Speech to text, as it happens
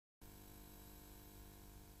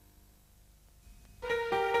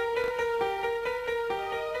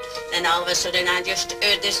then all of a sudden I just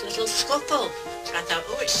heard this little scuffle. So I thought,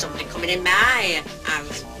 oh, it's somebody coming in my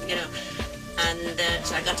house, you know. And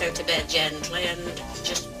so I got out of bed gently and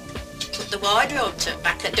just took the wardrobe to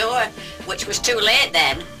back a door, which was too late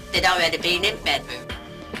then. They'd already been in bedroom.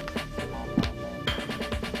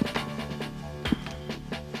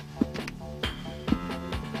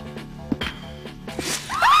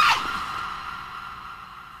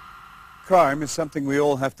 Crime is something we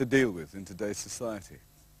all have to deal with in today's society.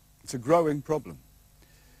 It's a growing problem.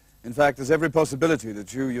 In fact, there's every possibility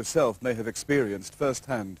that you yourself may have experienced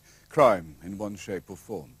first-hand crime in one shape or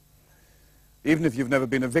form. Even if you've never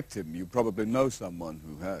been a victim, you probably know someone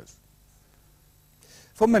who has.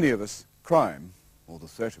 For many of us, crime, or the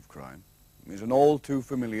threat of crime, is an all too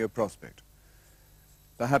familiar prospect.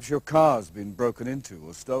 Perhaps your car's been broken into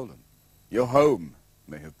or stolen. Your home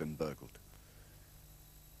may have been burgled.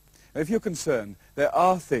 If you're concerned, there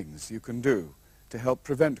are things you can do to help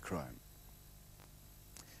prevent crime.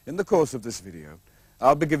 In the course of this video,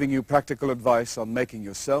 I'll be giving you practical advice on making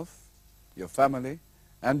yourself, your family,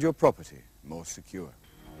 and your property more secure.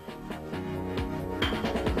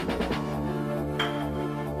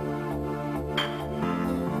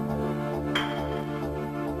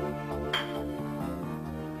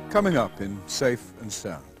 Coming up in Safe and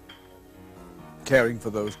Sound. Caring for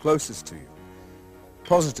those closest to you.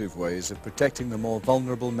 Positive ways of protecting the more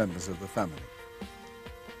vulnerable members of the family.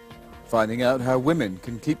 Finding out how women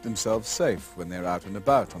can keep themselves safe when they're out and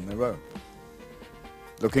about on their own.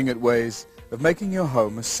 Looking at ways of making your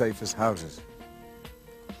home as safe as houses.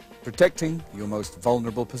 Protecting your most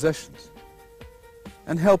vulnerable possessions.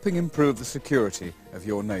 And helping improve the security of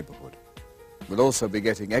your neighborhood. We'll also be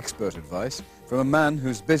getting expert advice from a man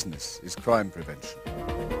whose business is crime prevention.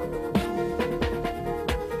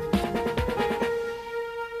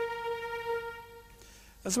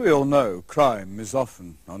 As we all know, crime is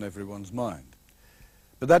often on everyone's mind.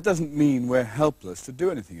 But that doesn't mean we're helpless to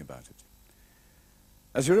do anything about it.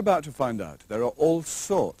 As you're about to find out, there are all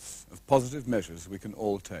sorts of positive measures we can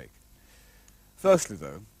all take. Firstly,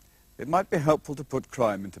 though, it might be helpful to put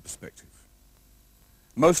crime into perspective.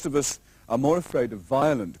 Most of us are more afraid of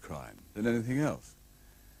violent crime than anything else.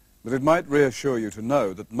 But it might reassure you to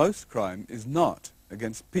know that most crime is not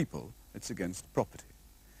against people, it's against property.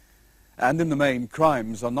 And in the main,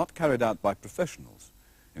 crimes are not carried out by professionals.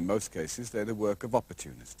 In most cases, they're the work of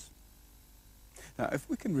opportunists. Now, if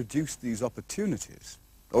we can reduce these opportunities,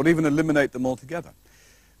 or even eliminate them altogether,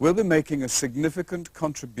 we'll be making a significant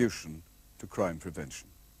contribution to crime prevention.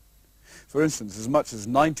 For instance, as much as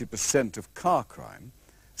 90% of car crime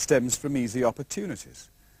stems from easy opportunities.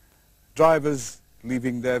 Drivers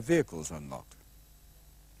leaving their vehicles unlocked.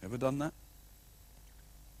 Ever done that?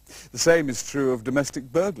 The same is true of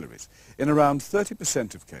domestic burglaries. In around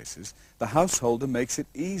 30% of cases, the householder makes it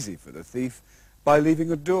easy for the thief by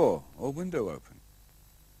leaving a door or window open.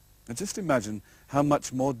 And just imagine how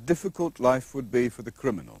much more difficult life would be for the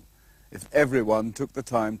criminal if everyone took the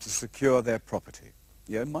time to secure their property.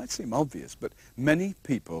 Yeah, it might seem obvious, but many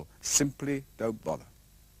people simply don't bother.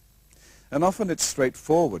 And often it's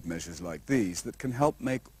straightforward measures like these that can help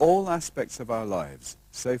make all aspects of our lives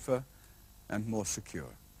safer and more secure.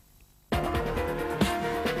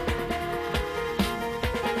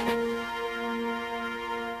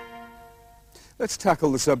 Let's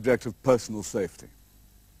tackle the subject of personal safety.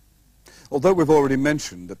 Although we've already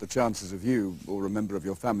mentioned that the chances of you or a member of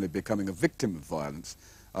your family becoming a victim of violence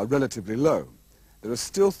are relatively low, there are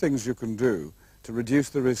still things you can do to reduce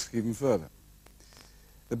the risk even further.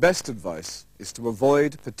 The best advice is to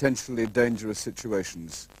avoid potentially dangerous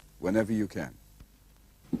situations whenever you can.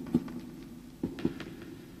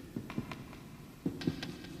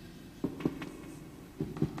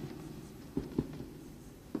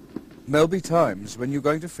 There'll be times when you're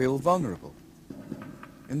going to feel vulnerable.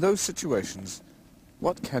 In those situations,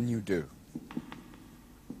 what can you do?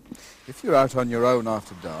 If you're out on your own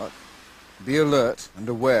after dark, be alert and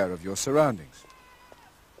aware of your surroundings.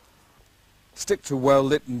 Stick to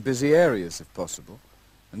well-lit and busy areas if possible,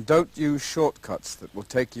 and don't use shortcuts that will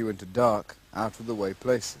take you into dark, out-of-the-way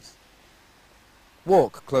places.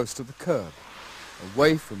 Walk close to the curb,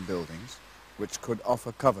 away from buildings which could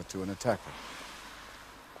offer cover to an attacker.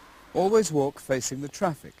 Always walk facing the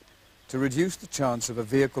traffic to reduce the chance of a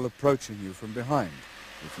vehicle approaching you from behind.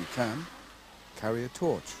 If you can, carry a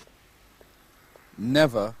torch.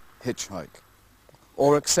 Never hitchhike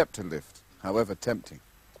or accept a lift, however tempting.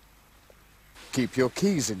 Keep your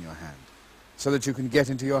keys in your hand so that you can get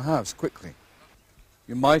into your house quickly.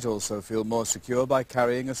 You might also feel more secure by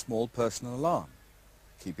carrying a small personal alarm.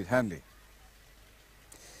 Keep it handy.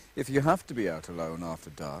 If you have to be out alone after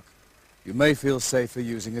dark, You may feel safer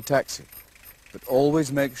using a taxi, but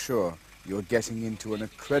always make sure you're getting into an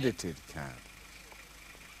accredited cab.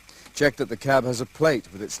 Check that the cab has a plate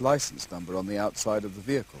with its license number on the outside of the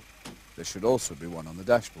vehicle. There should also be one on the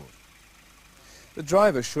dashboard. The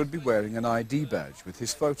driver should be wearing an ID badge with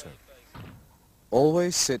his photo.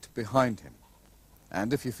 Always sit behind him,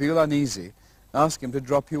 and if you feel uneasy, ask him to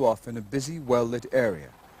drop you off in a busy, well-lit area,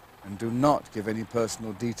 and do not give any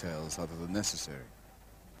personal details other than necessary.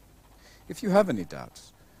 If you have any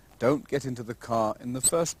doubts, don't get into the car in the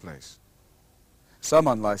first place. Some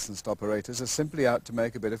unlicensed operators are simply out to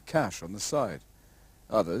make a bit of cash on the side.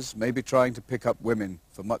 Others may be trying to pick up women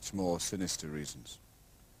for much more sinister reasons.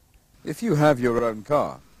 If you have your own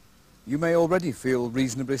car, you may already feel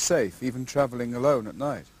reasonably safe, even traveling alone at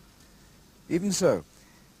night. Even so,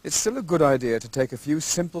 it's still a good idea to take a few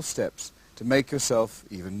simple steps to make yourself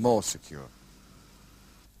even more secure.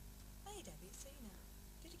 Hey Debbie, it's Tina.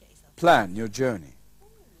 Did you get yourself? Plan your journey. Ooh,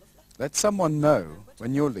 lovely. Let someone know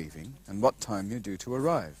when you're leaving and what time you're due to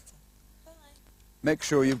arrive. Bye. Make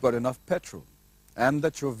sure you've got enough petrol and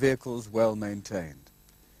that your vehicle's well maintained.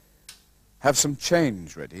 Have some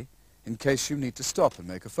change ready in case you need to stop and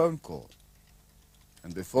make a phone call.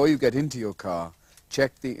 And before you get into your car,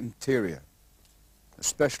 check the interior,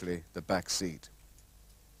 especially the back seat.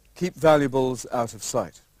 Keep valuables out of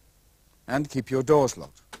sight and keep your doors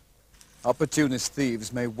locked. Opportunist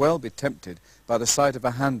thieves may well be tempted by the sight of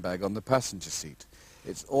a handbag on the passenger seat.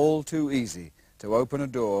 It's all too easy to open a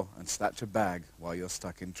door and snatch a bag while you're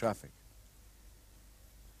stuck in traffic.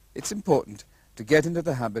 It's important to get into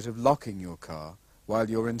the habit of locking your car while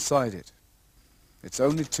you're inside it. It's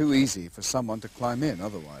only too easy for someone to climb in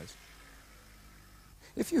otherwise.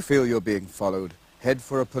 If you feel you're being followed, head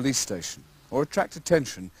for a police station or attract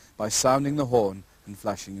attention by sounding the horn and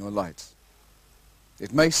flashing your lights.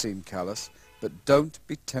 It may seem callous, but don't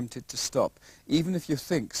be tempted to stop, even if you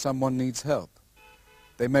think someone needs help.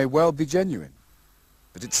 They may well be genuine,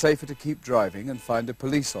 but it's safer to keep driving and find a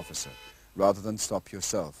police officer rather than stop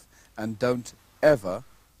yourself. And don't ever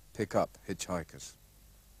pick up hitchhikers.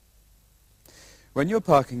 When you're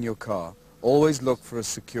parking your car, always look for a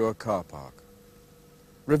secure car park.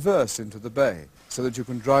 Reverse into the bay so that you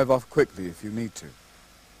can drive off quickly if you need to.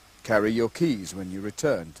 Carry your keys when you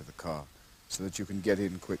return to the car so that you can get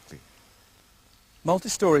in quickly.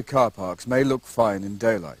 Multi-story car parks may look fine in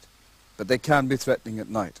daylight, but they can be threatening at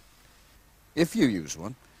night. If you use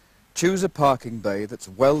one, choose a parking bay that's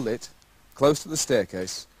well lit, close to the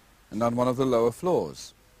staircase, and on one of the lower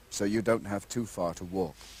floors, so you don't have too far to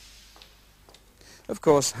walk. Of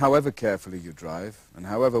course, however carefully you drive, and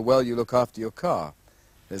however well you look after your car,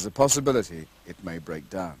 there's a possibility it may break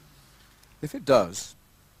down. If it does,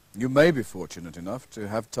 you may be fortunate enough to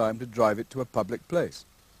have time to drive it to a public place.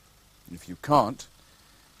 If you can't,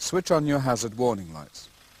 switch on your hazard warning lights.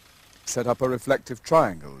 Set up a reflective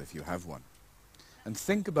triangle if you have one. And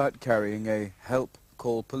think about carrying a help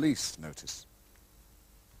call police notice.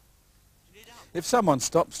 If someone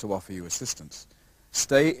stops to offer you assistance,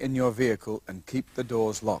 stay in your vehicle and keep the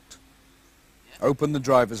doors locked. Open the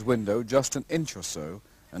driver's window just an inch or so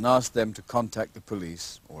and ask them to contact the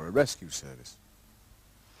police or a rescue service.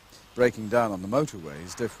 Breaking down on the motorway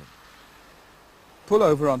is different. Pull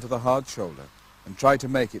over onto the hard shoulder and try to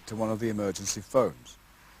make it to one of the emergency phones.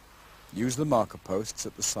 Use the marker posts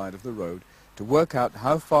at the side of the road to work out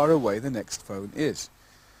how far away the next phone is.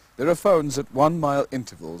 There are phones at 1 mile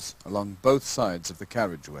intervals along both sides of the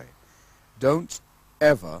carriageway. Don't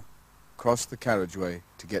ever cross the carriageway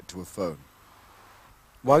to get to a phone.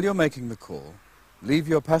 While you're making the call, leave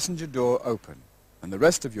your passenger door open and the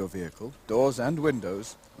rest of your vehicle, doors and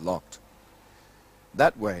windows, locked.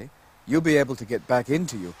 That way, you'll be able to get back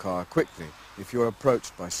into your car quickly if you're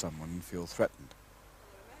approached by someone and feel threatened.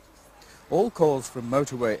 All calls from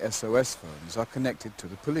motorway SOS phones are connected to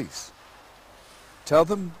the police. Tell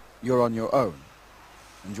them you're on your own,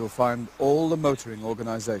 and you'll find all the motoring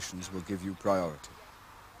organizations will give you priority.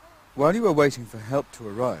 While you are waiting for help to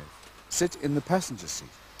arrive, sit in the passenger seat.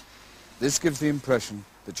 This gives the impression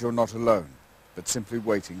that you're not alone, but simply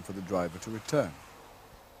waiting for the driver to return.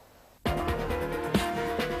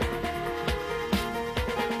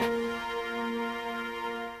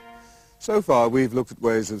 So far, we've looked at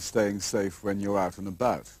ways of staying safe when you're out and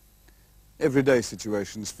about. Everyday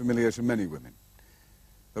situations familiar to many women.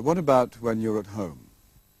 But what about when you're at home?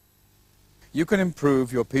 You can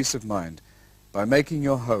improve your peace of mind by making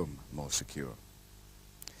your home more secure.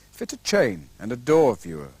 Fit a chain and a door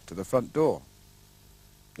viewer to the front door.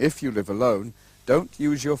 If you live alone, don't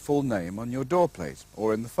use your full name on your door plate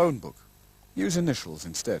or in the phone book. Use initials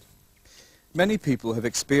instead. Many people have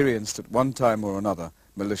experienced at one time or another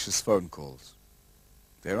malicious phone calls.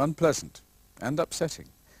 They're unpleasant and upsetting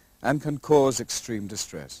and can cause extreme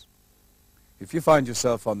distress. If you find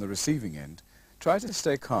yourself on the receiving end, try to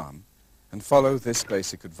stay calm and follow this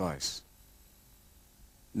basic advice.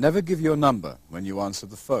 Never give your number when you answer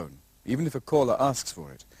the phone, even if a caller asks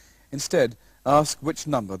for it. Instead, ask which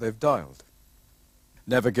number they've dialed.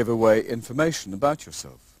 Never give away information about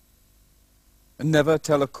yourself. And never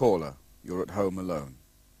tell a caller you're at home alone.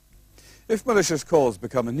 If malicious calls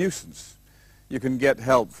become a nuisance, you can get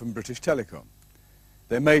help from British Telecom.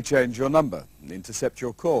 They may change your number, intercept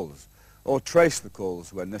your calls, or trace the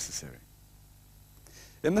calls when necessary.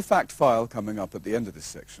 In the fact file coming up at the end of this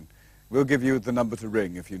section, we'll give you the number to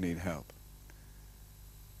ring if you need help.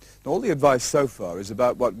 All the advice so far is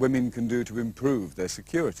about what women can do to improve their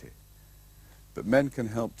security. But men can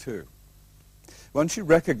help too. Once you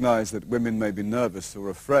recognize that women may be nervous or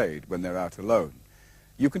afraid when they're out alone,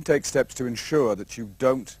 you can take steps to ensure that you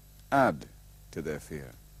don't add to their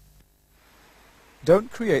fear.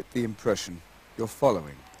 Don't create the impression you're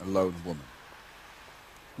following a lone woman.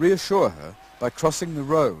 Reassure her by crossing the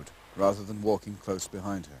road rather than walking close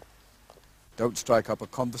behind her. Don't strike up a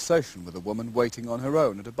conversation with a woman waiting on her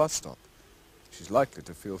own at a bus stop. She's likely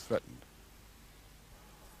to feel threatened.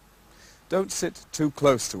 Don't sit too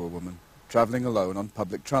close to a woman traveling alone on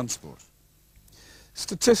public transport.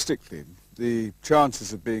 Statistically, the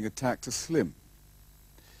chances of being attacked are slim.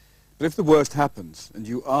 But if the worst happens and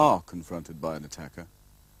you are confronted by an attacker,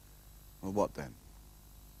 well, what then?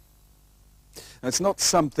 Now, it's not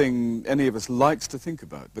something any of us likes to think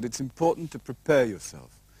about, but it's important to prepare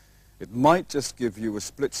yourself. It might just give you a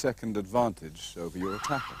split-second advantage over your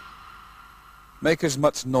attacker. Make as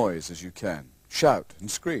much noise as you can. Shout and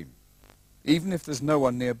scream. Even if there's no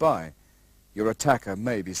one nearby, your attacker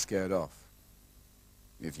may be scared off.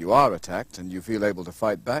 If you are attacked and you feel able to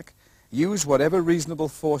fight back, use whatever reasonable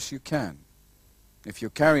force you can. If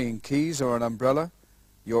you're carrying keys or an umbrella,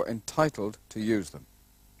 you're entitled to use them.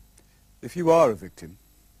 If you are a victim,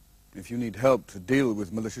 if you need help to deal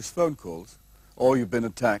with malicious phone calls, or you've been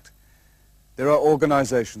attacked, there are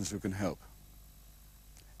organizations who can help.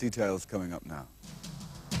 Details coming up now.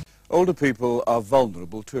 Older people are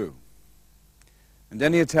vulnerable too, and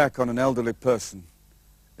any attack on an elderly person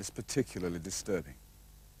is particularly disturbing.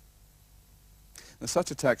 Now,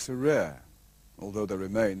 such attacks are rare, although there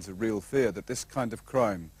remains a real fear that this kind of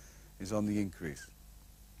crime is on the increase.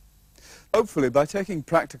 Hopefully, by taking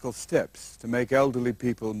practical steps to make elderly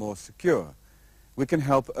people more secure, we can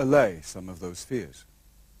help allay some of those fears.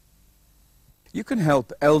 You can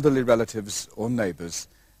help elderly relatives or neighbors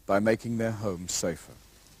by making their homes safer.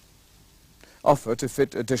 Offer to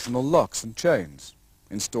fit additional locks and chains.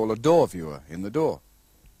 Install a door viewer in the door.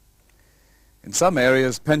 In some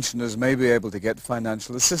areas, pensioners may be able to get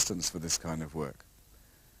financial assistance for this kind of work.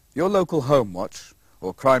 Your local home watch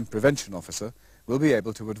or crime prevention officer will be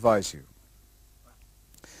able to advise you.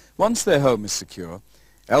 Once their home is secure,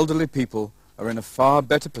 elderly people are in a far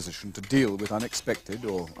better position to deal with unexpected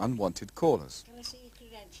or unwanted callers. Can I see your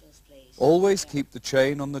credentials, please? Always keep the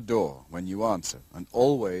chain on the door when you answer, and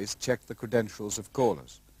always check the credentials of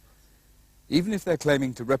callers. Even if they're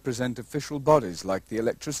claiming to represent official bodies like the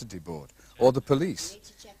electricity board or the police,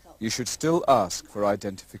 you should still ask for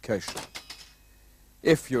identification.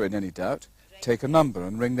 If you're in any doubt, take a number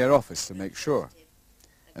and ring their office to make sure.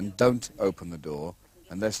 And don't open the door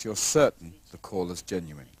unless you're certain the caller's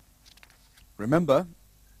genuine. Remember,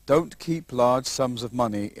 don't keep large sums of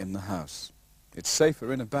money in the house. It's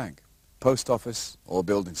safer in a bank, post office, or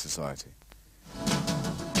building society.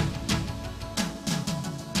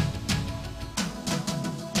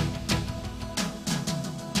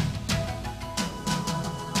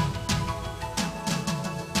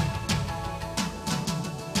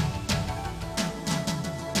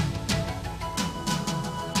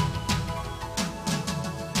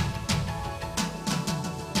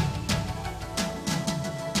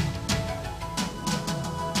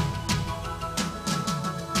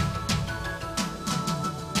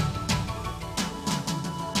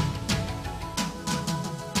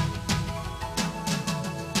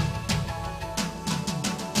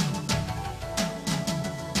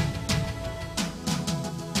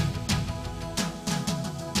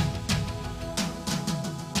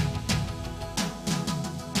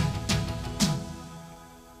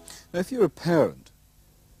 Now, if you're a parent,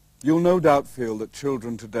 you'll no doubt feel that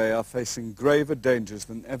children today are facing graver dangers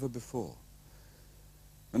than ever before.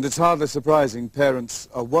 And it's hardly surprising parents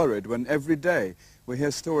are worried when every day we hear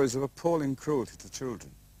stories of appalling cruelty to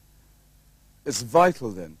children. It's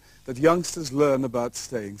vital, then, that youngsters learn about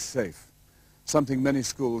staying safe, something many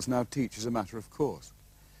schools now teach as a matter of course.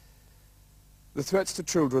 The threats to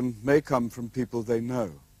children may come from people they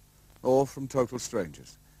know, or from total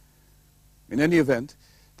strangers. In any event,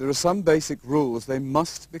 there are some basic rules they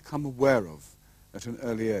must become aware of at an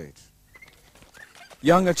early age.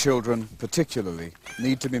 Younger children, particularly,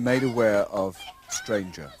 need to be made aware of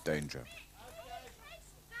stranger danger.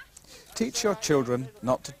 Teach your children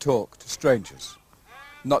not to talk to strangers,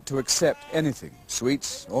 not to accept anything,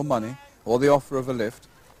 sweets or money, or the offer of a lift,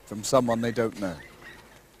 from someone they don't know.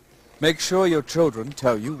 Make sure your children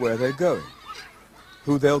tell you where they're going,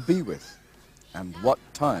 who they'll be with, and what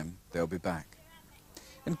time they'll be back.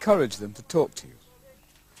 Encourage them to talk to you.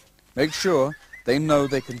 Make sure they know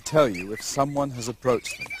they can tell you if someone has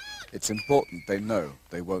approached them. It's important they know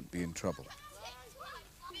they won't be in trouble.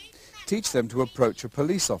 Teach them to approach a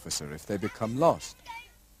police officer if they become lost.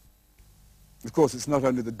 Of course, it's not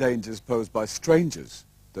only the dangers posed by strangers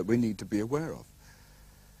that we need to be aware of.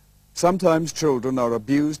 Sometimes children are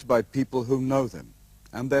abused by people who know them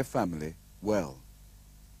and their family well.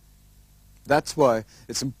 That's why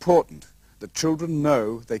it's important that children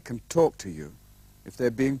know they can talk to you if they're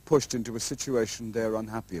being pushed into a situation they're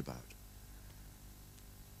unhappy about.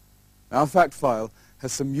 Our fact file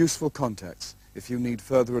has some useful contacts if you need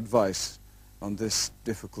further advice on this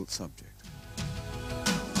difficult subject.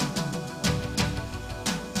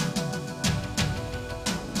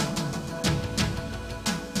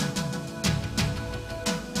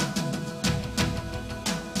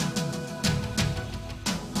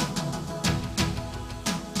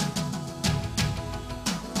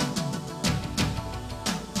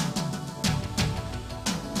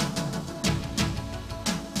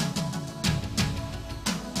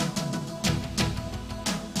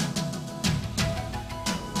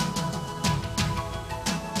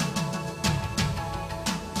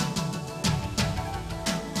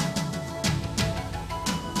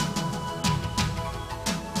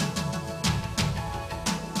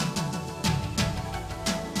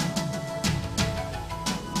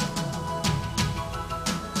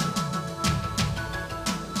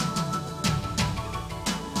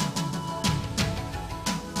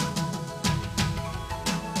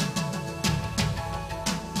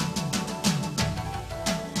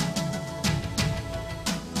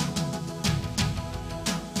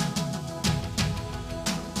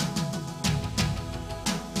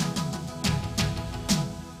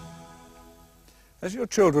 As your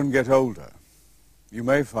children get older, you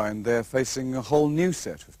may find they're facing a whole new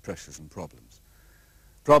set of pressures and problems.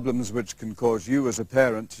 Problems which can cause you as a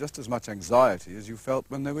parent just as much anxiety as you felt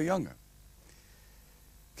when they were younger.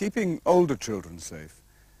 Keeping older children safe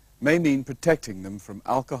may mean protecting them from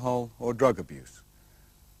alcohol or drug abuse,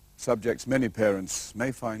 subjects many parents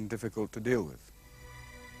may find difficult to deal with.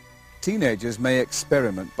 Teenagers may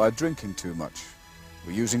experiment by drinking too much,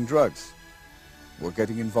 or using drugs, or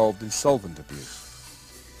getting involved in solvent abuse.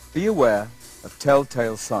 Be aware of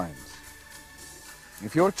telltale signs.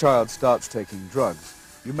 If your child starts taking drugs,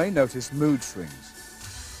 you may notice mood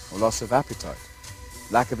swings, or loss of appetite,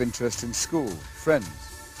 lack of interest in school, friends,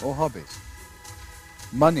 or hobbies.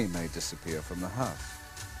 Money may disappear from the house.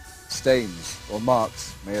 Stains or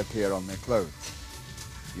marks may appear on their clothes.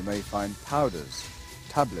 You may find powders,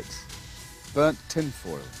 tablets, burnt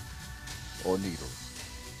tinfoil, or needles.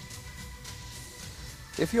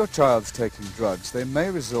 If your child's taking drugs, they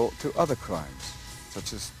may resort to other crimes,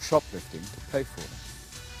 such as shoplifting to pay for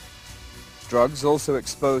them. Drugs also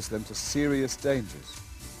expose them to serious dangers,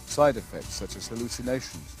 side effects such as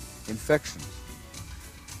hallucinations, infections.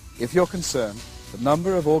 If you're concerned, the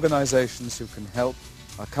number of organizations who can help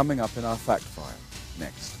are coming up in our fact file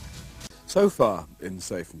next. So far in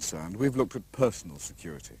Safe and Sound, we've looked at personal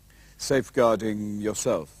security, safeguarding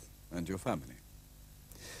yourself and your family.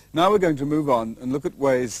 Now we're going to move on and look at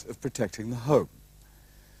ways of protecting the home.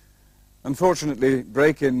 Unfortunately,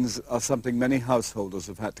 break-ins are something many householders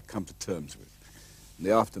have had to come to terms with.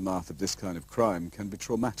 The aftermath of this kind of crime can be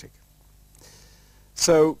traumatic.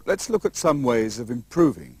 So let's look at some ways of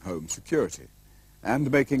improving home security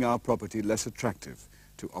and making our property less attractive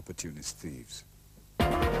to opportunist thieves.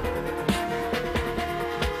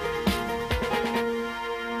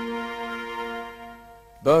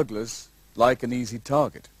 Burglars like an easy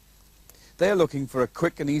target. They are looking for a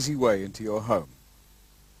quick and easy way into your home.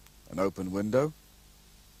 An open window,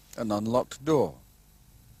 an unlocked door.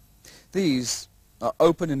 These are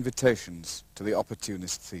open invitations to the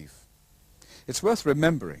opportunist thief. It's worth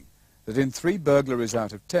remembering that in 3 burglaries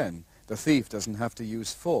out of 10, the thief doesn't have to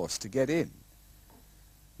use force to get in.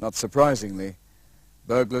 Not surprisingly,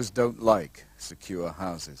 burglars don't like secure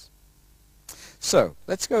houses. So,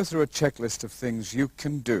 let's go through a checklist of things you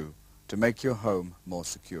can do to make your home more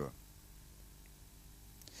secure.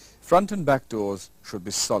 front and back doors should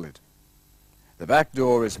be solid. The back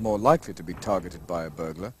door is more likely to be targeted by a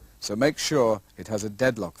burglar, so make sure it has a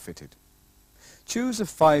deadlock fitted. Choose a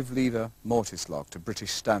 5-lever mortise lock to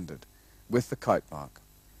British standard with the kite mark.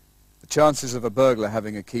 The chances of a burglar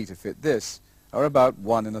having a key to fit this are about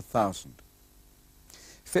 1 in 1,000.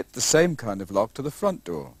 Fit the same kind of lock to the front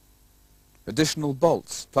door. Additional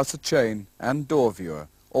bolts plus a chain and door viewer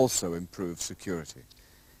also improve security.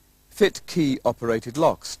 Fit key-operated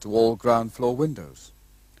locks to all ground floor windows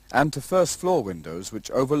and to first floor windows which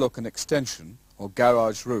overlook an extension or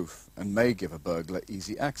garage roof and may give a burglar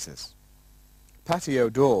easy access. Patio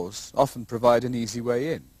doors often provide an easy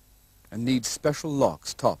way in and need special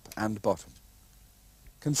locks top and bottom.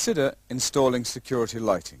 Consider installing security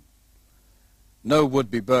lighting. No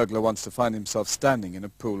would-be burglar wants to find himself standing in a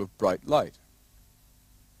pool of bright light.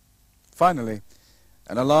 Finally,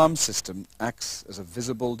 an alarm system acts as a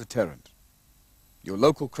visible deterrent. Your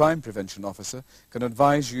local crime prevention officer can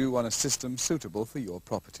advise you on a system suitable for your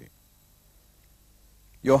property.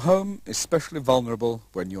 Your home is especially vulnerable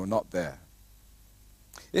when you're not there.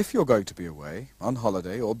 If you're going to be away, on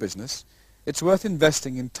holiday or business, it's worth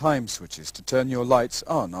investing in time switches to turn your lights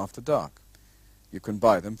on after dark. You can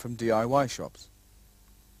buy them from DIY shops.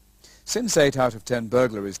 Since 8 out of 10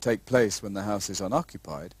 burglaries take place when the house is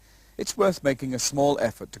unoccupied, it's worth making a small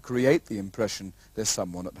effort to create the impression there's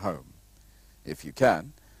someone at home. If you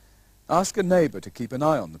can, ask a neighbour to keep an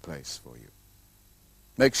eye on the place for you.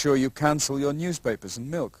 Make sure you cancel your newspapers and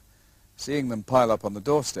milk. Seeing them pile up on the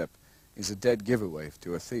doorstep is a dead giveaway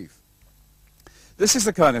to a thief. This is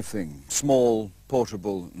the kind of thing, small,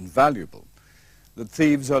 portable and valuable, that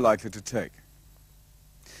thieves are likely to take.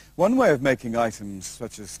 One way of making items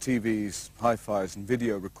such as TVs, hi-fis and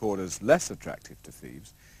video recorders less attractive to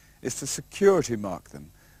thieves is to security mark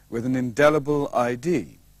them with an indelible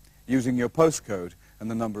ID using your postcode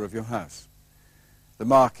and the number of your house. The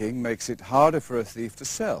marking makes it harder for a thief to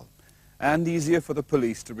sell and easier for the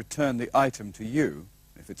police to return the item to you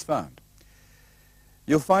if it's found.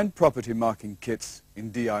 You'll find property marking kits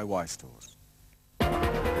in DIY stores.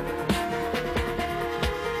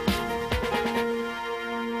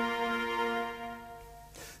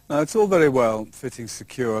 Now, it's all very well fitting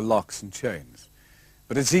secure locks and chains,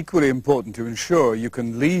 but it's equally important to ensure you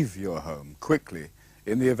can leave your home quickly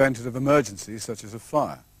in the event of emergencies such as a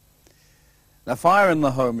fire. Now, fire in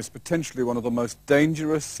the home is potentially one of the most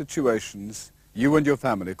dangerous situations you and your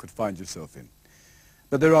family could find yourself in.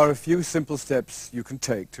 But there are a few simple steps you can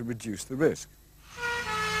take to reduce the risk.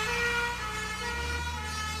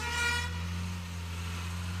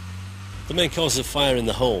 The main causes of fire in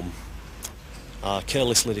the home are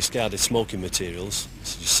carelessly discarded smoking materials,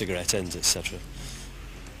 such as cigarette ends, etc.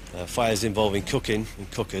 Fires involving cooking and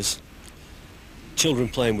cookers, children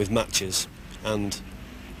playing with matches, and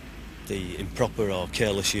the improper or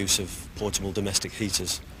careless use of portable domestic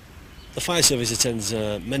heaters. The fire service attends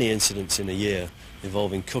many incidents in a year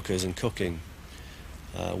involving cookers and cooking.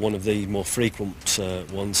 One of the more frequent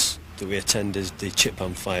ones that we attend is the chip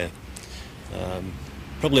pan fire.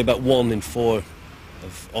 Probably about 1 in 4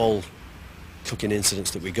 of all cooking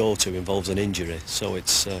incidents that we go to involves an injury, so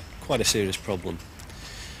it's quite a serious problem.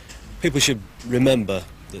 People should remember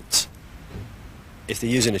that if they're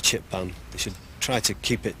using a chip pan, they should try to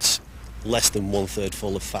keep it less than 1/3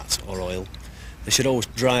 full of fat or oil. They should always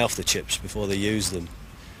dry off the chips before they use them.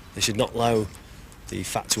 They should not allow the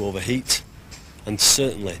fat to overheat, and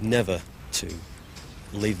certainly never to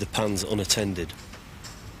leave the pans unattended.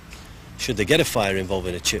 Should they get a fire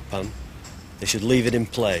involving a chip pan, they should leave it in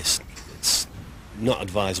place. It's not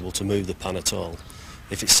advisable to move the pan at all.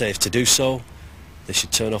 If it's safe to do so, they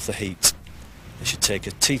should turn off the heat. They should take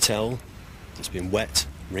a tea towel that's been wet,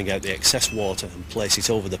 wring out the excess water and place it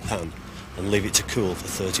over the pan and leave it to cool for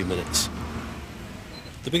 30 minutes.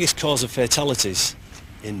 The biggest cause of fatalities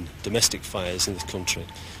in domestic fires in this country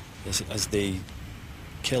is the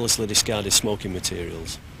carelessly discarded smoking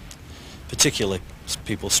materials, particularly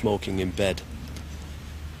people smoking in bed.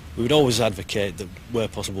 We would always advocate that where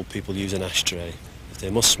possible people use an ashtray if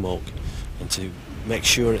they must smoke, and to make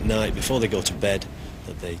sure at night before they go to bed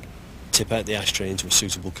that they tip out the ashtray into a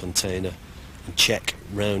suitable container and check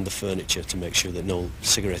round the furniture to make sure that no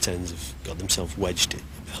cigarette ends have got themselves wedged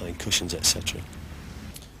behind cushions, etc.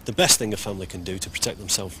 The best thing a family can do to protect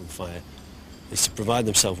themselves from fire is to provide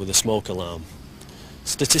themselves with a smoke alarm.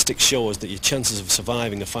 Statistics show us that your chances of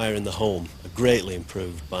surviving a fire in the home are greatly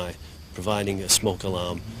improved by providing a smoke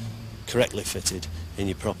alarm correctly fitted in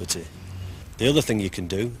your property. The other thing you can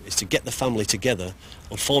do is to get the family together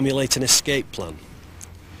and formulate an escape plan.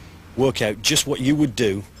 Work out just what you would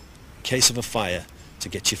do in case of a fire to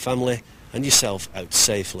get your family and yourself out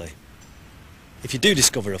safely. If you do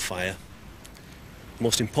discover a fire, the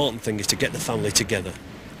most important thing is to get the family together.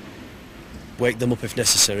 Wake them up if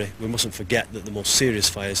necessary. We mustn't forget that the most serious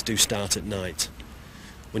fires do start at night.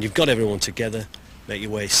 When you've got everyone together, make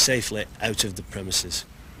your way safely out of the premises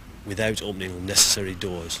without opening unnecessary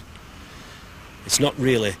doors. It's not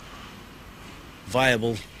really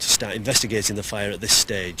viable to start investigating the fire at this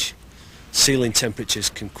stage. Ceiling temperatures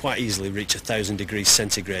can quite easily reach 1,000 degrees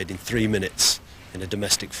centigrade in 3 minutes in a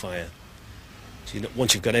domestic fire. So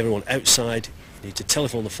once you've got everyone outside, you need to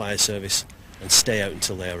telephone the fire service and stay out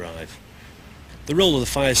until they arrive. The role of the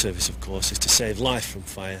fire service, of course, is to save life from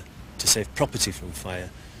fire, to save property from fire,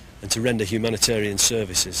 and to render humanitarian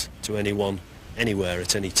services to anyone, anywhere,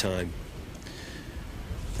 at any time.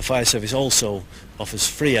 The fire service also offers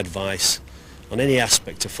free advice on any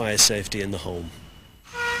aspect of fire safety in the home.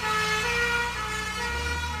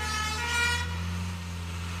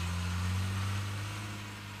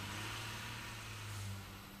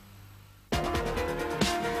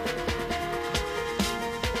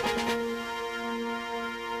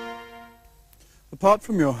 Apart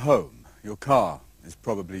from your home, your car is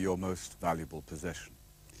probably your most valuable possession.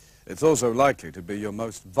 It's also likely to be your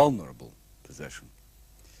most vulnerable possession.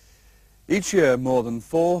 Each year, more than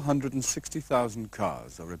 460,000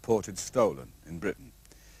 cars are reported stolen in Britain.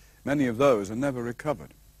 Many of those are never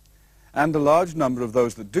recovered. And a large number of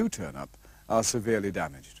those that do turn up are severely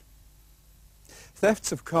damaged.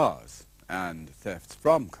 Thefts of cars and thefts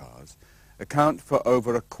from cars account for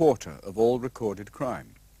over a quarter of all recorded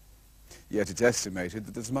crime. Yet it's estimated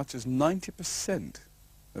that as much as 90%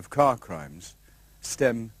 of car crimes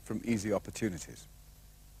stem from easy opportunities.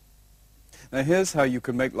 Now here's how you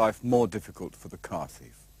can make life more difficult for the car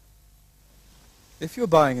thief. If you're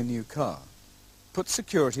buying a new car, put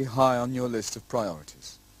security high on your list of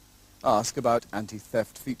priorities. Ask about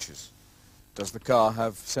anti-theft features. Does the car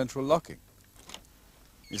have central locking?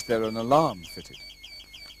 Is there an alarm fitted?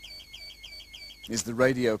 Is the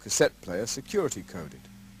radio cassette player security coded?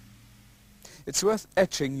 It's worth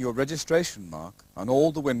etching your registration mark on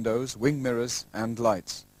all the windows, wing mirrors and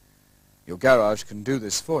lights. Your garage can do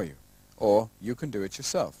this for you, or you can do it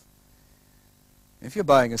yourself. If you're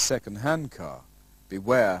buying a second-hand car,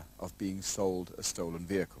 beware of being sold a stolen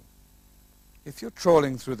vehicle. If you're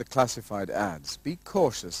trawling through the classified ads, be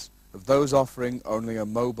cautious of those offering only a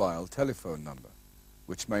mobile telephone number,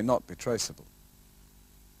 which may not be traceable.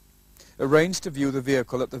 Arrange to view the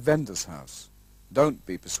vehicle at the vendor's house. Don't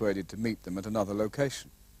be persuaded to meet them at another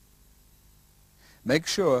location. Make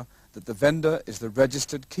sure that the vendor is the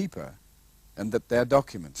registered keeper and that their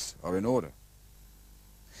documents are in order.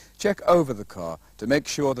 Check over the car to make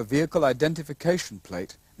sure the vehicle identification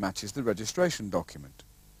plate matches the registration document.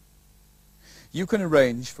 You can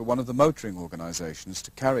arrange for one of the motoring organizations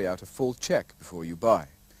to carry out a full check before you buy.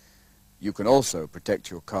 You can also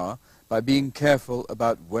protect your car by being careful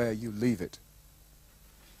about where you leave it.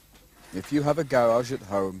 If you have a garage at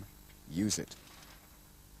home, use it.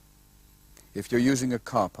 If you're using a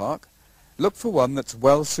car park, look for one that's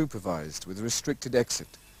well supervised with a restricted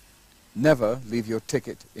exit. Never leave your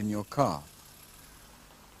ticket in your car.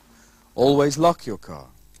 Always lock your car,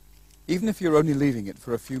 even if you're only leaving it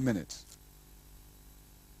for a few minutes.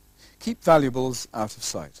 Keep valuables out of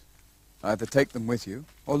sight. Either take them with you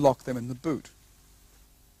or lock them in the boot.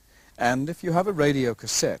 And if you have a radio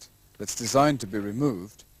cassette that's designed to be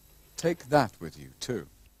removed, take that with you too.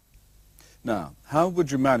 Now, how would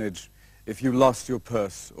you manage if you lost your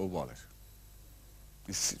purse or wallet?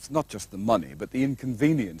 It's not just the money, but the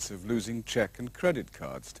inconvenience of losing check and credit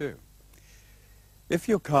cards too. If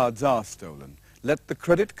your cards are stolen, let the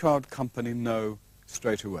credit card company know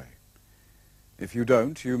straight away. If you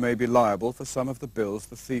don't, you may be liable for some of the bills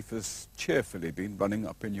the thief has cheerfully been running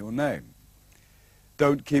up in your name.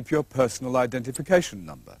 Don't keep your personal identification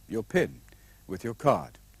number, your PIN, with your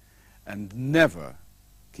card. And never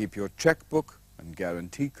keep your checkbook and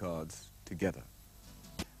guarantee cards together.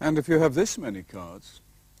 And if you have this many cards,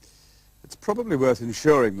 it's probably worth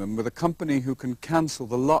insuring them with a company who can cancel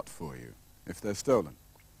the lot for you if they're stolen.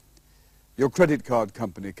 Your credit card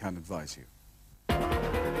company can advise you.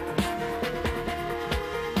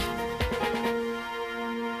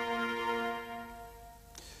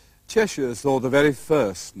 Cheshire saw the very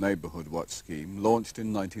first neighbourhood watch scheme launched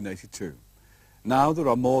in 1982. Now there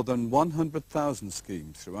are more than 100,000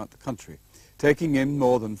 schemes throughout the country, taking in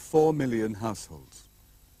more than 4 million households.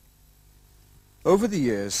 Over the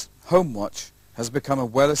years, Home Watch has become a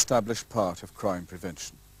well-established part of crime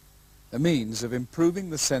prevention, a means of improving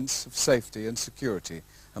the sense of safety and security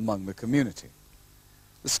among the community.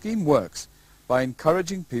 The scheme works by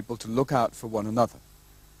encouraging people to look out for one another,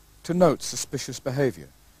 to note suspicious behaviour,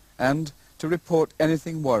 and to report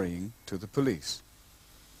anything worrying to the police.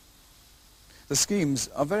 The schemes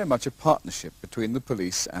are very much a partnership between the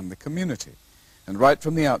police and the community, and right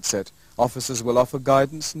from the outset, officers will offer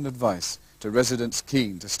guidance and advice to residents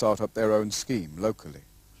keen to start up their own scheme locally.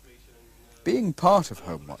 Being part of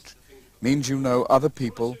Home Watch means you know other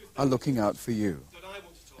people are looking out for you,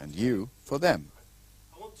 and you for them.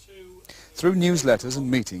 Through newsletters and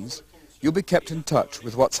meetings, you'll be kept in touch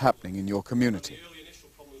with what's happening in your community.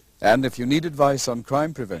 And if you need advice on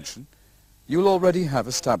crime prevention, you'll already have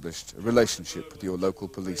established a relationship with your local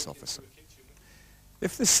police officer.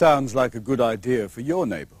 If this sounds like a good idea for your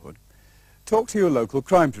neighbourhood, talk to your local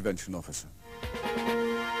crime prevention officer.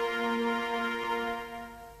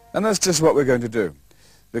 And that's just what we're going to do,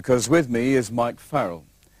 because with me is Mike Farrell,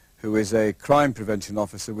 who is a crime prevention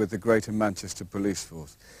officer with the Greater Manchester Police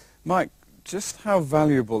Force. Mike, just how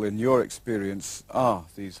valuable in your experience are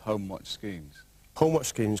these Home Watch schemes? Home Watch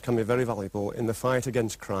schemes can be very valuable in the fight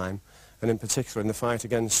against crime, and in particular in the fight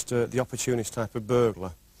against the opportunist type of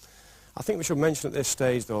burglar. I think we should mention at this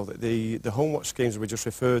stage, though, that the Home Watch schemes we just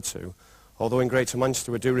referred to, although in Greater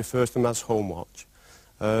Manchester we do refer to them as Home Watch,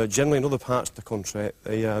 generally in other parts of the country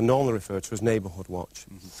they are normally referred to as Neighbourhood Watch.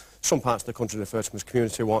 Some parts of the country refer to them as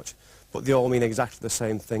Community Watch, but they all mean exactly the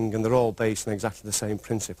same thing, and they're all based on exactly the same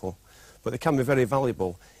principle. But they can be very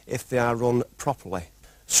valuable if they are run properly.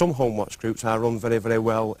 Some Home Watch groups are run very, very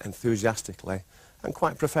well, enthusiastically, and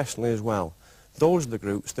quite professionally as well. Those are the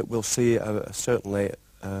groups that will see certainly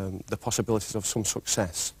the possibilities of some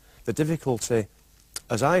success. The difficulty,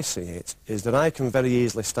 as I see it, is that I can very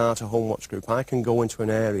easily start a Home Watch group. I can go into an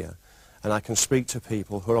area and I can speak to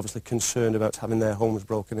people who are obviously concerned about having their homes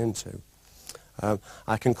broken into.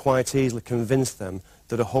 I can quite easily convince them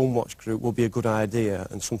that a Home Watch group will be a good idea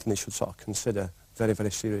and something they should sort of consider very,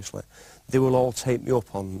 very seriously. They will all take me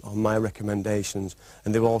up on my recommendations,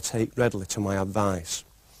 and they will all take readily to my advice.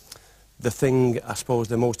 The thing, I suppose,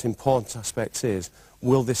 the most important aspect is,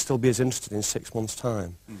 will they still be as interested in 6 months'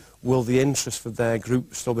 time? Will the interest for their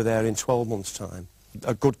group still be there in 12 months' time?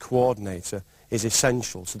 A good coordinator is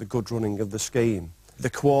essential to the good running of the scheme. The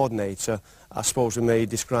coordinator, I suppose we may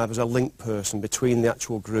describe as a link person between the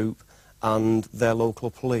actual group and their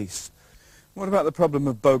local police. What about the problem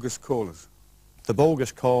of bogus callers? The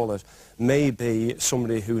bogus callers may be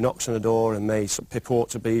somebody who knocks on a door and may purport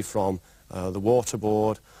to be from the water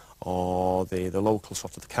board or the local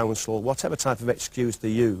sort of the council, whatever type of excuse they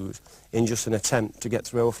use in just an attempt to get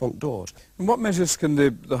through our front doors. And what measures can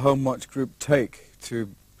the Home Watch group take to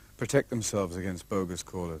protect themselves against bogus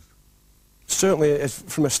callers? Certainly,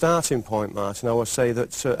 from a starting point, Martin, I would say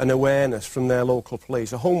that an awareness from their local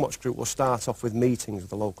police. A Home Watch group will start off with meetings with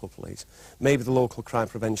the local police. Maybe the local crime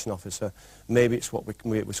prevention officer, maybe it's what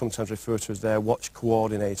we sometimes refer to as their watch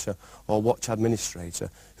coordinator or watch administrator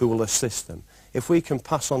who will assist them. If we can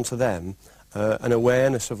pass on to them an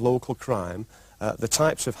awareness of local crime, the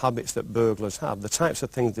types of habits that burglars have, the types of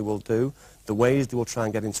things they will do, the ways they will try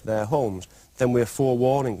and get into their homes, then we're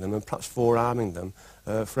forewarning them and perhaps forearming them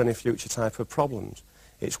for any future type of problems.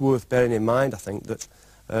 It's worth bearing in mind, I think, that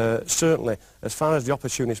certainly as far as the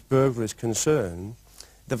opportunist burglar is concerned,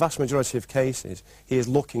 the vast majority of cases he is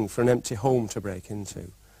looking for an empty home to break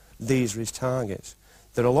into. These are his targets.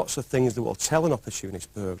 There are lots of things that will tell an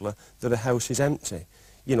opportunist burglar that a house is empty.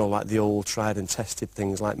 You know, like the old tried and tested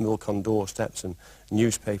things like milk on doorsteps and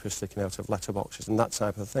newspapers sticking out of letterboxes and that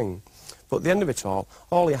type of thing. But at the end of it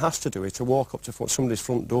all he has to do is to walk up to somebody's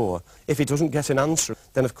front door. If he doesn't get an answer,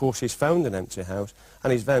 then of course he's found an empty house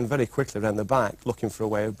and he's then very quickly around the back looking for a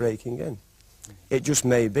way of breaking in. It just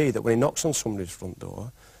may be that when he knocks on somebody's front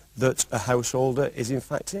door, that a householder is in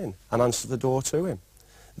fact in and answers the door to him.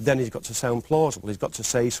 Then he's got to sound plausible, he's got to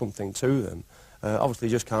say something to them. Obviously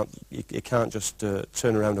he can't just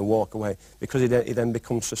turn around and walk away because he then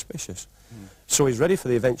becomes suspicious. So he's ready for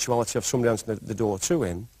the eventuality of somebody answering the door to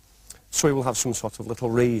him, so he will have some sort of little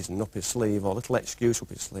reason up his sleeve or little excuse up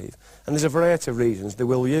his sleeve. And there's a variety of reasons they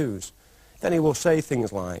will use. Then he will say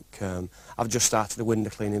things like, I've just started a window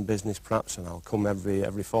cleaning business perhaps and I'll come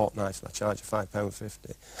every fortnight and I charge you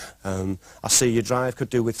 £5.50. I see your drive could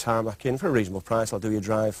do with tarmac in for a reasonable price, I'll do your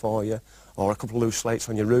drive for you. Or a couple of loose slates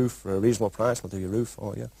on your roof for a reasonable price, I'll do your roof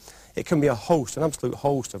for you. It can be a host, an absolute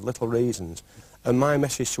host of little reasons. And my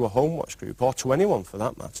message to a Home Watch group, or to anyone for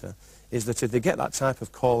that matter, is that if they get that type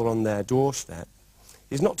of caller on their doorstep,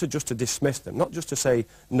 is not just to dismiss them, not just to say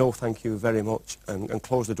no thank you very much and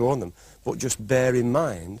close the door on them, but just bear in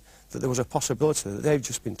mind that there was a possibility that they've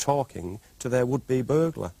just been talking to their would-be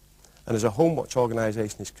burglar. And as a Home Watch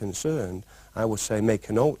organisation is concerned, I would say make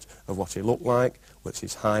a note of what he looked like, what's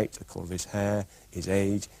his height, the colour of his hair, his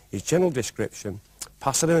age, his general description,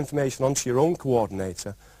 Pass that information on to your own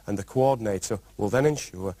coordinator, and the coordinator will then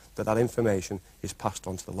ensure that that information is passed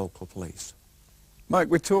on to the local police. Mike,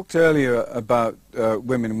 we talked earlier about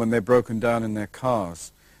women when they're broken down in their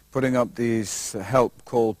cars, putting up these help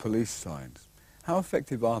call police signs. How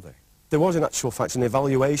effective are they? There was in actual fact an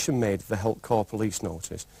evaluation made of the help call police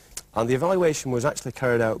notice, and the evaluation was actually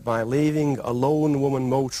carried out by leaving a lone woman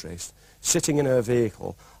motorist sitting in her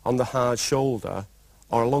vehicle on the hard shoulder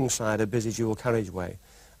or alongside a busy dual carriageway.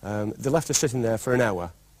 They left her sitting there for an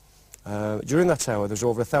hour. During that hour there was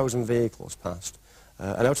over 1,000 vehicles passed,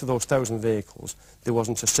 and out of those 1,000 vehicles there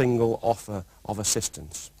wasn't a single offer of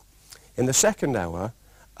assistance. In the second hour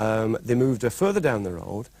they moved her further down the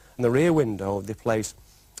road, and the rear window they placed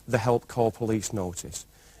the help call police notice.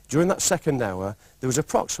 During that second hour there was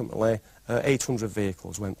approximately 800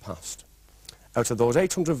 vehicles went past. Out of those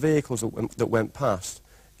 800 vehicles that went past,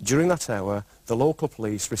 during that hour the local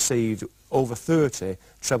police received over 30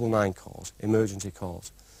 treble 9 calls, emergency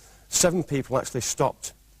calls. 7 people actually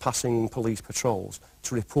stopped passing police patrols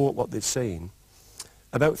to report what they'd seen.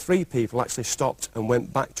 About 3 people actually stopped and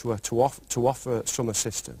went back to her to offer some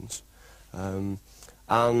assistance. There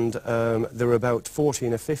were about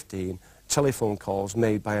 14 or 15 telephone calls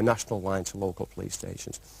made by a national line to local police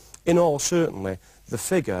stations. In all, certainly, the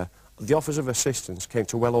figure, the offers of assistance came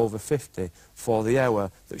to well over 50 for the hour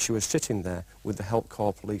that she was sitting there with the help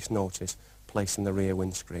call police notice placed in the rear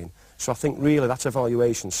windscreen. So I think really that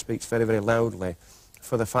evaluation speaks very, very loudly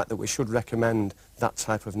for the fact that we should recommend that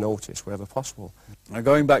type of notice wherever possible. Now,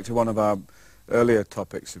 going back to one of our earlier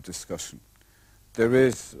topics of discussion, there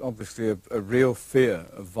is obviously a real fear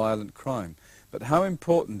of violent crime. But how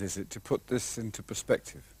important is it to put this into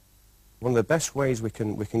perspective? One of the best ways we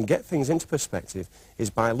can get things into perspective is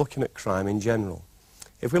by looking at crime in general.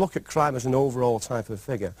 If we look at crime as an overall type of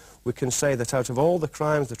figure, we can say that out of all the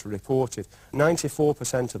crimes that are reported,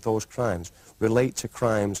 94% of those crimes relate to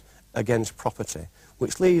crimes against property,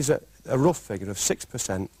 which leaves a rough figure of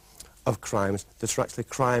 6% of crimes that are actually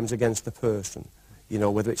crimes against the person. You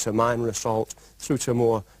know, whether it's a minor assault through to a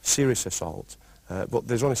more serious assault. But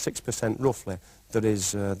there's only 6% roughly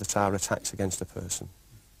that are attacks against a person.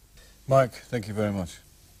 Mike, thank you very much.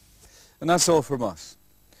 And that's all from us.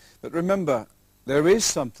 But remember, there is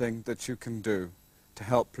something that you can do to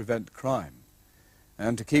help prevent crime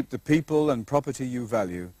and to keep the people and property you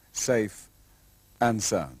value safe and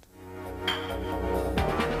sound.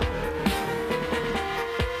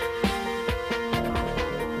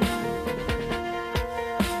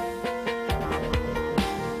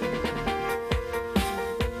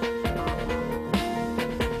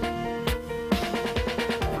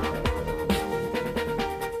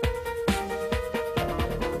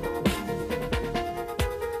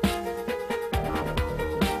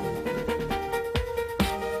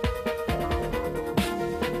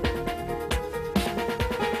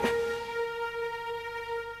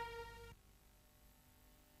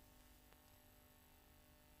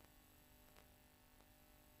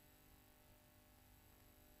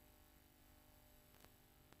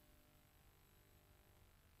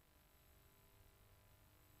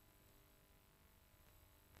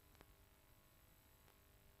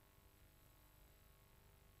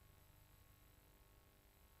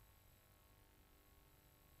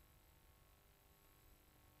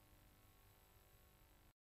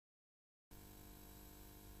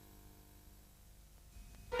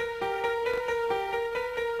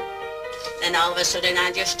 And all of a sudden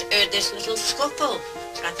I just heard this little scuffle.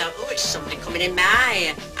 So I thought, oh, it's somebody coming in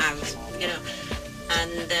my house, you know.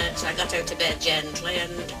 And so I got out of bed gently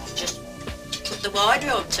and just took the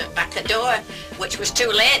wardrobe, took back the door, which was too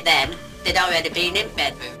late then. They'd already been in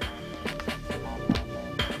bedroom.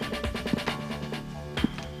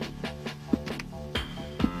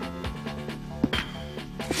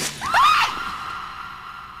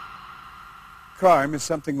 Crime is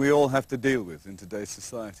something we all have to deal with in today's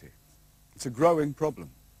society. It's a growing problem.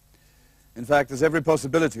 In fact, there's every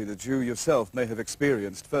possibility that you yourself may have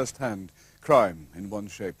experienced first-hand crime in one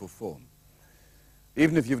shape or form.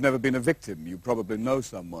 Even if you've never been a victim, you probably know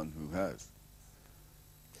someone who has.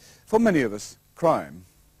 For many of us, crime,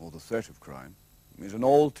 or the threat of crime, is an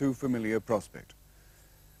all too familiar prospect.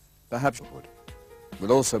 Perhaps you would.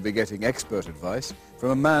 We'll also be getting expert advice from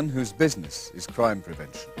a man whose business is crime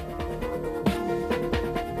prevention.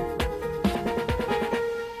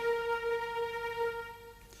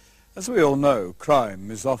 As we all know, crime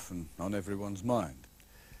is often on everyone's mind.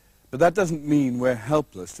 But that doesn't mean we're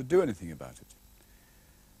helpless to do anything about it.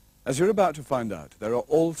 As you're about to find out, there are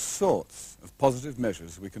all sorts of positive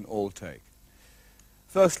measures we can all take.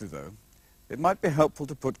 Firstly, though, it might be helpful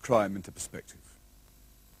to put crime into perspective.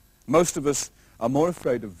 Most of us are more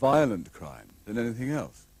afraid of violent crime than anything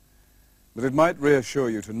else. But it might reassure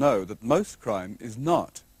you to know that most crime is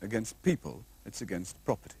not against people, it's against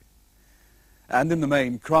property. And in the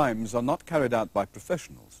main, crimes are not carried out by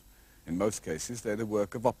professionals. In most cases, they're the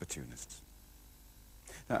work of opportunists.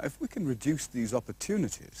 Now, if we can reduce these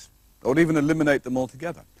opportunities, or even eliminate them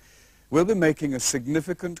altogether, we'll be making a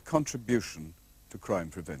significant contribution to crime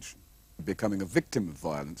prevention. Becoming a victim of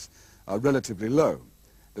violence are relatively low.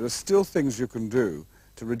 There are still things you can do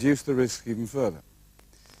to reduce the risk even further.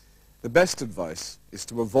 The best advice is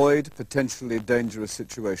to avoid potentially dangerous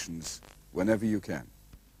situations whenever you can.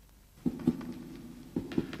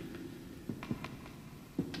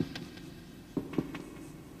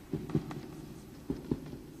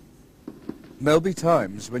 There'll be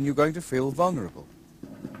times when you're going to feel vulnerable.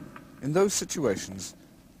 In those situations,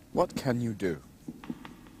 what can you do?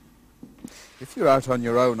 If you're out on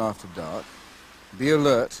your own after dark, be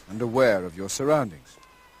alert and aware of your surroundings.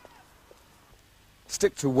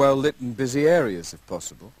 Stick to well-lit and busy areas if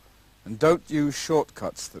possible, and don't use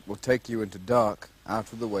shortcuts that will take you into dark,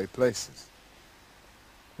 out-of-the-way places.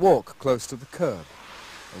 Walk close to the curb,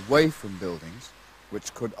 away from buildings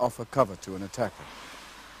which could offer cover to an attacker.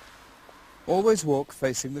 Always walk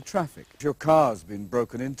facing the traffic. If your car's been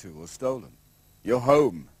broken into or stolen, your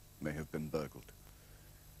home may have been burgled.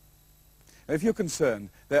 If you're concerned,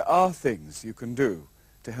 there are things you can do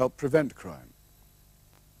to help prevent crime.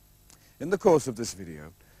 In the course of this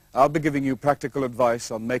video, I'll be giving you practical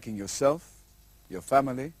advice on making yourself, your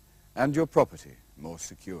family, and your property more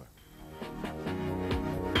secure.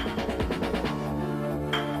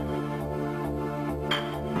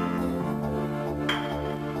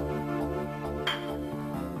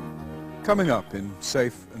 Coming up in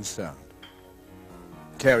Safe and Sound.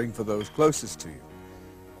 Caring for those closest to you.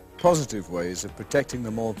 Positive ways of protecting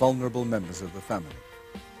the more vulnerable members of the family.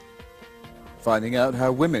 Finding out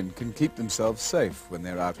how women can keep themselves safe when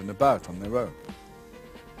they're out and about on their own.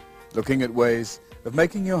 Looking at ways of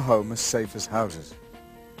making your home as safe as houses.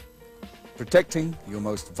 Protecting your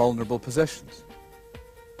most vulnerable possessions.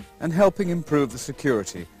 And helping improve the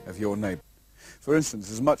security of your neighbour. For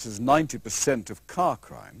instance, as much as 90% of car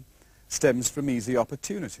crime stems from easy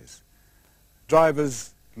opportunities.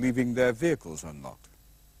 Drivers leaving their vehicles unlocked.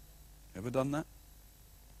 Ever done that?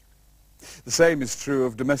 The same is true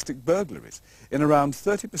of domestic burglaries. In around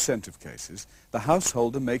 30% of cases, the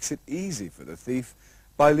householder makes it easy for the thief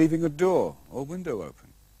by leaving a door or window open.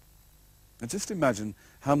 And just imagine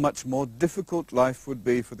how much more difficult life would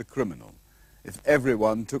be for the criminal if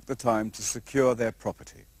everyone took the time to secure their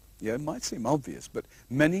property. Yeah, it might seem obvious, but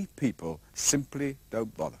many people simply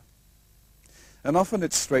don't bother. And often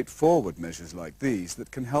it's straightforward measures like these that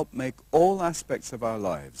can help make all aspects of our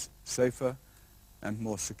lives safer and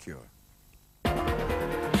more secure.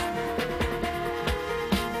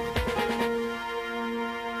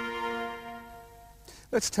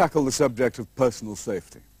 Let's tackle the subject of personal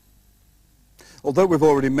safety. Although we've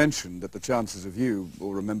already mentioned that the chances of you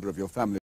or a member of your family